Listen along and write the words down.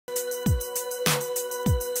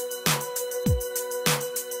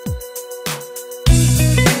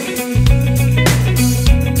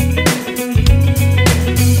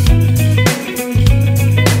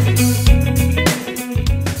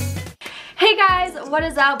Hey guys, what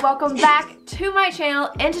is up? Welcome back to my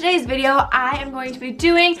channel. In today's video, I am going to be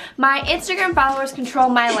doing my Instagram followers control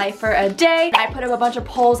my life for a day. I put up a bunch of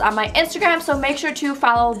polls on my Instagram, so make sure to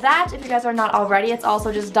follow that if you guys are not already. It's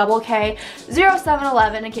also just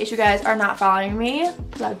DoubleK0711 in case you guys are not following me.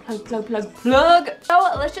 Plug, plug, plug, plug, plug. So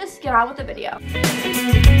let's just get on with the video.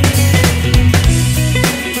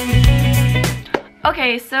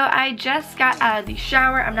 Okay, so I just got out of the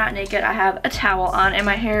shower. I'm not naked. I have a towel on and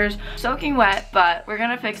my hair is soaking wet, but we're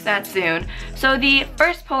gonna fix that soon. So the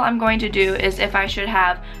first poll I'm going to do is if I should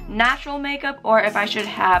have natural makeup or if I should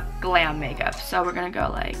have glam makeup. So we're gonna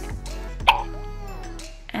go like,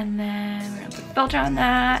 and then we're gonna put filter on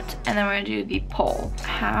that, and then we're gonna do the poll.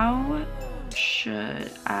 How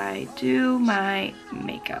should I do my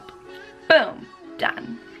makeup? Boom,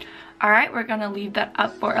 done. Alright, we're gonna leave that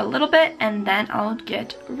up for a little bit and then I'll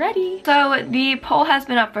get ready. So the poll has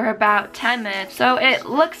been up for about 10 minutes, so it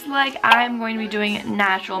looks like I'm going to be doing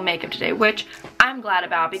natural makeup today, which I'm glad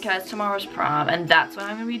about because tomorrow's prom and that's when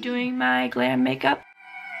I'm gonna be doing my glam makeup.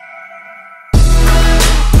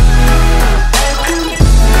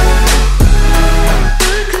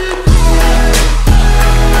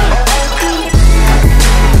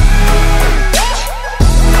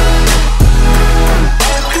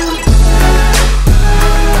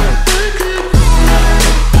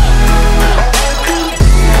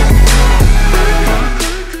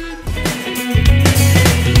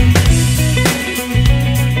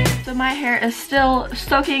 My hair is still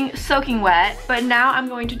soaking wet, but now I'm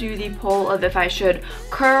going to do the poll of if I should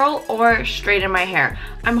curl or straighten my hair.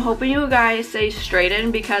 I'm hoping you guys say straighten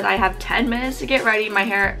because I have 10 minutes to get ready. My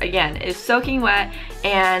hair, again, is soaking wet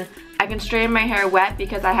and I can straighten my hair wet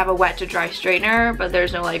because I have a wet to dry straightener, but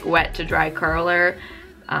there's no like wet to dry curler.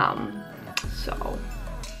 So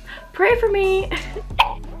pray for me.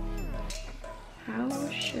 How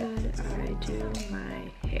should I do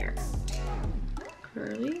my hair?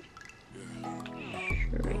 Curly?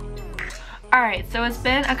 Straight. Alright, so it's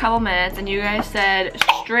been a couple minutes and you guys said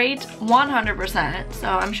straight 100%, so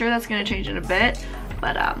I'm sure that's gonna change in a bit,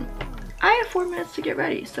 but I have 4 minutes to get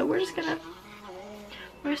ready, so we're just gonna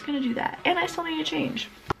do that. And I still need to change.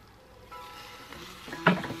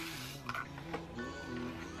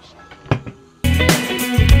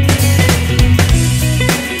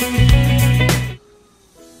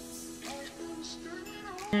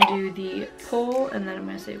 I'm gonna do the poll and then I'm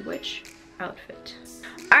gonna say which outfit.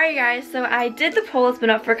 Alright guys, so I did the poll. It's been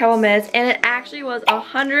up for a couple minutes and it actually was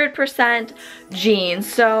 100%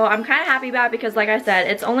 jeans. So I'm kind of happy about it because like I said,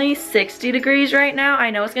 it's only 60 degrees right now. I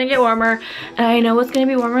know it's gonna get warmer and I know it's gonna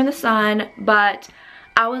be warmer in the sun, but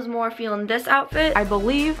I was more feeling this outfit. I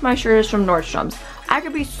believe my shirt is from Nordstrom's. I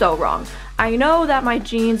could be so wrong. I know that my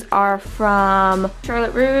jeans are from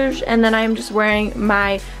Charlotte Rouge and then I'm just wearing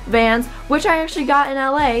my Vans, which I actually got in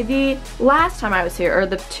LA the last time I was here, or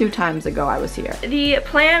the 2 times ago I was here. The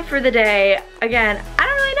plan for the day, again, I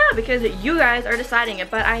don't really know because you guys are deciding it,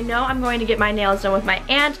 but I know I'm going to get my nails done with my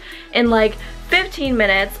aunt in like 15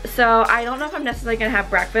 minutes, so I don't know if I'm necessarily gonna have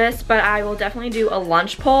breakfast, but I will definitely do a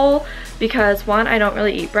lunch poll because one, I don't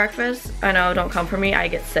really eat breakfast. I know, don't come for me, I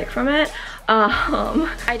get sick from it.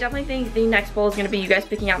 I definitely think the next poll is gonna be you guys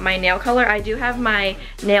picking out my nail color. I do have my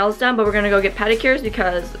nails done, but we're gonna go get pedicures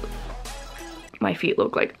because my feet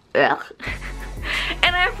look like ugh.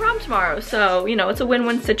 And I have prom tomorrow, so you know, it's a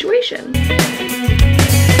win-win situation.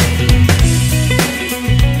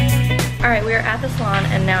 Alright, we are at the salon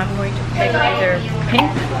and now I'm going to pick either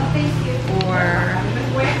pink or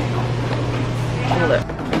blue.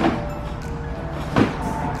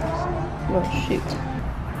 Oh shoot.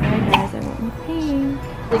 Alright guys, I went with pink.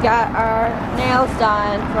 We got our nails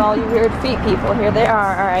done for all you weird feet people. Here they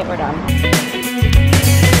are. Alright, we're done.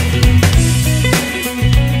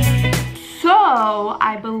 So,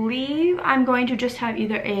 I believe I'm going to just have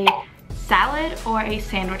either a salad or a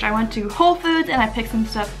sandwich. I went to Whole Foods and I picked some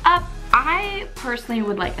stuff up. I personally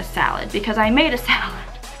would like a salad because I made a salad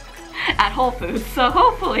at Whole Foods, so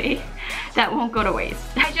hopefully that won't go to waste.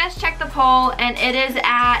 I just checked the poll and it is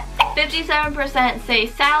at 57% say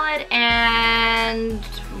salad and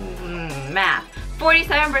math.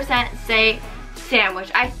 47% say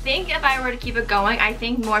sandwich. I think if I were to keep it going, I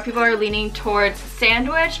think more people are leaning towards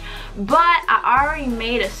sandwich, but I already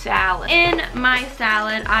made a salad. In my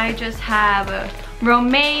salad, I just have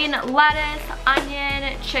romaine lettuce,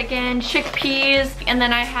 onion, chicken, chickpeas, and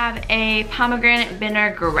then I have a pomegranate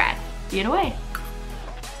vinaigrette. Eat away.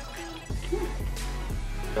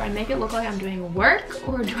 Do I make it look like I'm doing work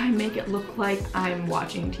or do I make it look like I'm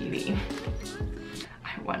watching TV?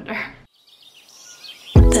 I wonder.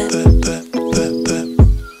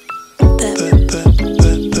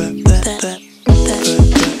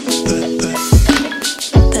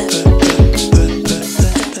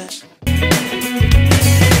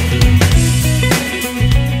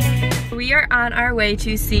 way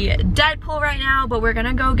to see Deadpool right now, but we're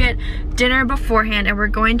gonna go get dinner beforehand and we're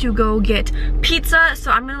going to go get pizza.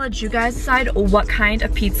 So I'm gonna let you guys decide what kind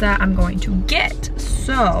of pizza I'm going to get.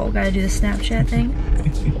 So, gotta do the Snapchat thing.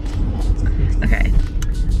 Okay.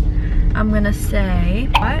 I'm gonna say,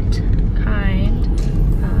 what kind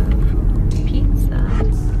of pizza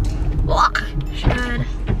should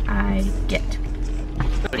I get?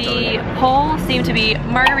 The poll seemed to be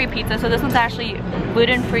margarita pizza, so this one's actually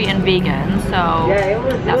gluten-free and vegan, so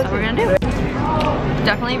that's what we're gonna do.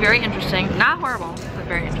 Definitely very interesting. Not horrible, but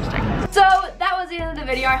very interesting. So that was the end of the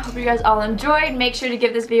video. I hope you guys all enjoyed. Make sure to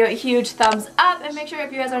give this video a huge thumbs up, and make sure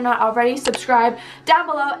if you guys are not already, subscribe down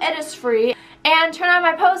below. It is free. And turn on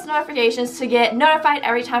my post notifications to get notified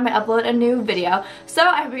every time I upload a new video. So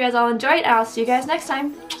I hope you guys all enjoyed, and I'll see you guys next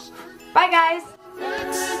time. Bye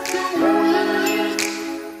guys!